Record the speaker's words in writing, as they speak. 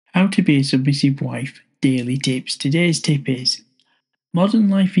How to be a submissive wife, daily tips. Today's tip is: modern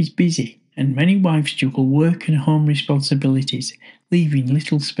life is busy and many wives juggle work and home responsibilities, leaving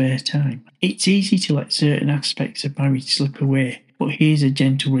little spare time. It's easy to let certain aspects of marriage slip away, but here's a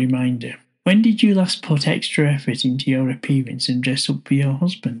gentle reminder. When did you last put extra effort into your appearance and dress up for your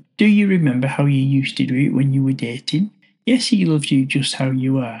husband? Do you remember how you used to do it when you were dating? Yes, he loves you just how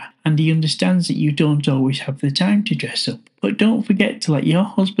you are, and he understands that you don't always have the time to dress up. But don't forget to let your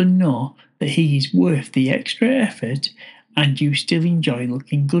husband know that he is worth the extra effort and you still enjoy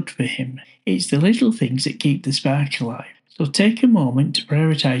looking good for him. It's the little things that keep the spark alive. So take a moment to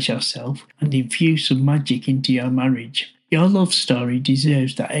prioritise yourself and infuse some magic into your marriage. Your love story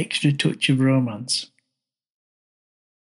deserves that extra touch of romance.